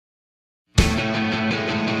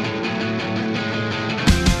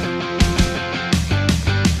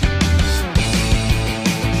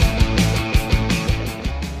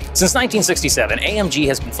Since 1967, AMG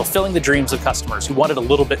has been fulfilling the dreams of customers who wanted a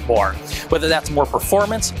little bit more, whether that's more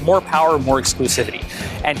performance, more power, more exclusivity.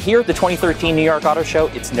 And here at the 2013 New York Auto Show,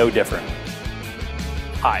 it's no different.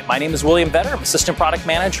 Hi, my name is William Vetter. I'm Assistant Product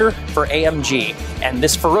Manager for AMG, and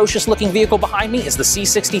this ferocious-looking vehicle behind me is the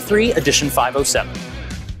C63 Edition 507.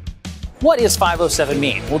 What does 507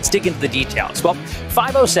 mean? Well, let's dig into the details. Well,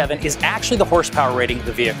 507 is actually the horsepower rating of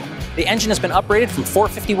the vehicle. The engine has been upgraded from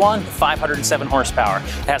 451 to 507 horsepower.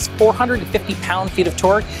 It has 450 pound-feet of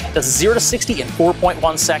torque. It does 0 to 60 in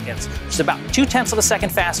 4.1 seconds, which is about 0.2 of a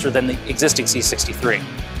second faster than the existing C63.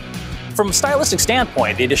 From a stylistic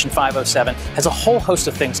standpoint, the Edition 507 has a whole host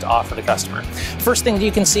of things to offer the customer. First thing that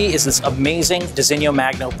you can see is this amazing Disegno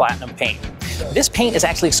Magno Platinum paint. This paint is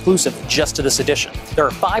actually exclusive just to this edition. There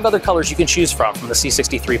are 5 other colors you can choose from the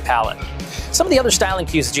C63 palette. Some of the other styling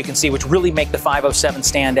cues that you can see which really make the 507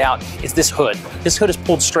 stand out is this hood. This hood is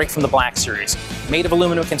pulled straight from the Black Series. Made of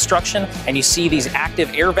aluminum construction, and you see these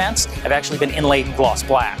active air vents have actually been inlaid in gloss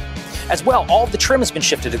black. As well, all of the trim has been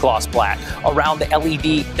shifted to gloss black, around the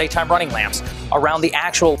LED daytime running lamps, around the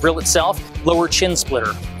actual grille itself, lower chin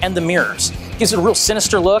splitter, and the mirrors. Gives it a real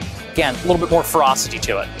sinister look, again, a little bit more ferocity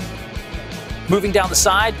to it. Moving down the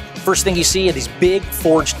side, first thing you see are these big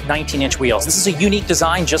forged 19-inch wheels. This is a unique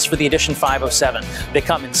design just for the Edition 507. They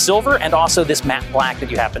come in silver and also this matte black that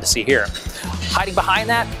you happen to see here. Hiding behind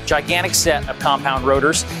that, gigantic set of compound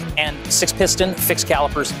rotors and 6-piston fixed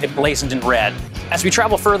calipers emblazoned in red. As we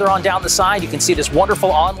travel further on down the side, you can see this wonderful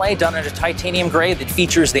onlay done in a titanium gray that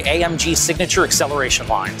features the AMG signature acceleration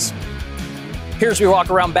lines. Here as we walk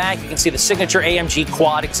around back, you can see the signature AMG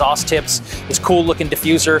quad exhaust tips, this cool looking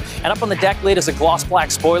diffuser, and up on the deck lid is a gloss black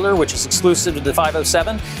spoiler, which is exclusive to the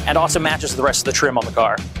 507 and also matches the rest of the trim on the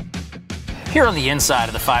car. Here on the inside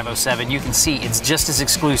of the 507, you can see it's just as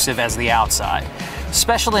exclusive as the outside.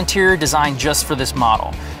 Special interior designed just for this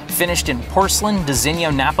model. Finished in porcelain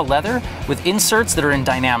Disegno Napa leather with inserts that are in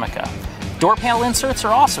Dynamica. Door panel inserts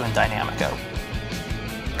are also in Dynamica.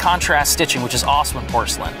 Contrast stitching, which is also in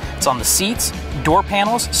porcelain. It's on the seats, door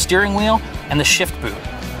panels, steering wheel, and the shift boot.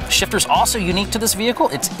 The shifter's also unique to this vehicle.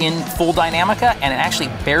 It's in full Dynamica, and it actually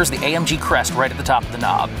bears the AMG crest right at the top of the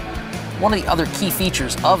knob. One of the other key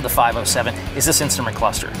features of the 507 is this instrument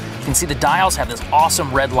cluster. You can see the dials have this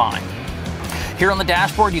awesome red line. Here on the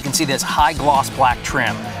dashboard, you can see this high gloss black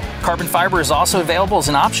trim. Carbon fiber is also available as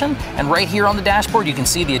an option, and right here on the dashboard, you can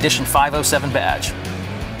see the Edition 507 badge.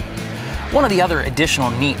 One of the other additional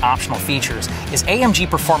neat optional features is AMG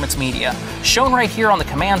Performance Media. Shown right here on the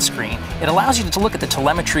command screen, it allows you to look at the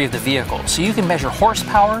telemetry of the vehicle, so you can measure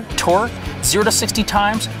horsepower, torque, 0 to 60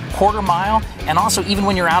 times, quarter mile, and also even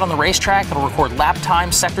when you're out on the racetrack, it'll record lap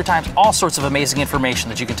times, sector times, all sorts of amazing information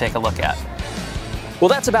that you can take a look at. Well,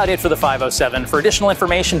 that's about it for the 507. For additional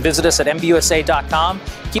information, visit us at mbusa.com.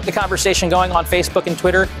 Keep the conversation going on Facebook and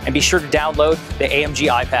Twitter, and be sure to download the AMG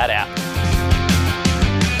iPad app.